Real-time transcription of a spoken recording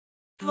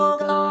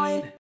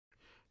VOCALOID.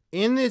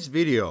 In this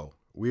video,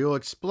 we will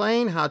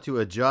explain how to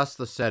adjust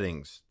the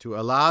settings to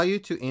allow you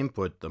to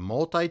input the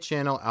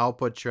multi-channel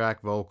output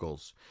track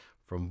vocals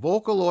from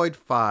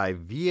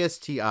VOCALOID5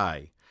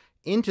 VSTi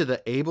into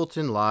the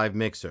Ableton Live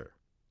mixer.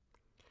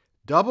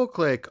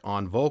 Double-click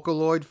on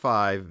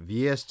VOCALOID5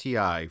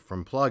 VSTi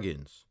from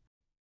Plugins.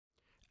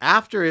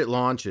 After it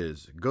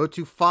launches, go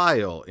to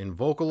File in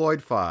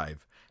VOCALOID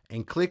 5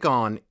 and click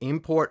on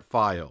Import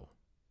File.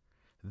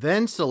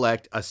 Then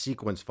select a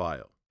sequence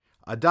file.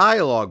 A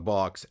dialog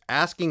box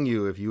asking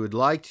you if you would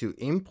like to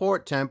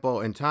import tempo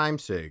and time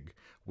sig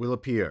will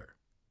appear.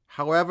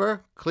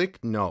 However,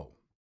 click No.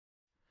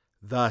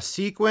 The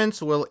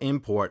sequence will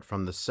import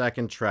from the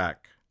second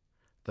track.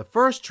 The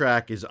first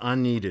track is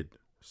unneeded,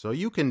 so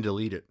you can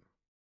delete it.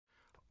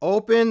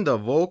 Open the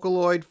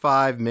VOCALOID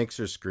 5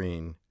 mixer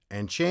screen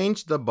and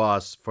change the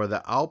bus for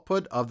the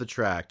output of the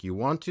track you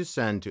want to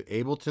send to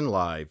Ableton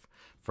Live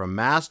from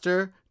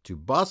master to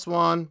bus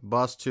 1,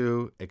 bus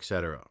 2,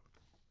 etc.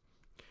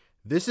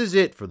 This is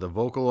it for the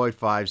VOCALOID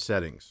 5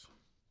 settings.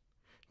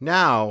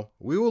 Now,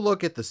 we will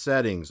look at the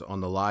settings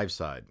on the live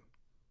side.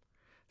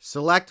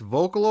 Select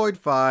VOCALOID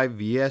 5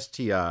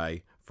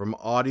 VSTi from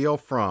Audio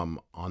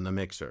From on the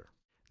mixer.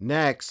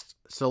 Next,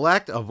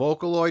 select a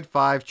VOCALOID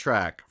 5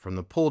 track from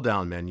the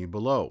pull-down menu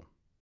below.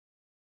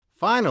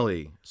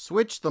 Finally,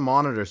 switch the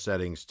monitor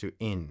settings to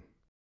In.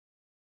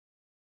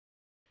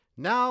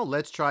 Now,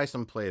 let's try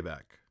some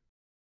playback.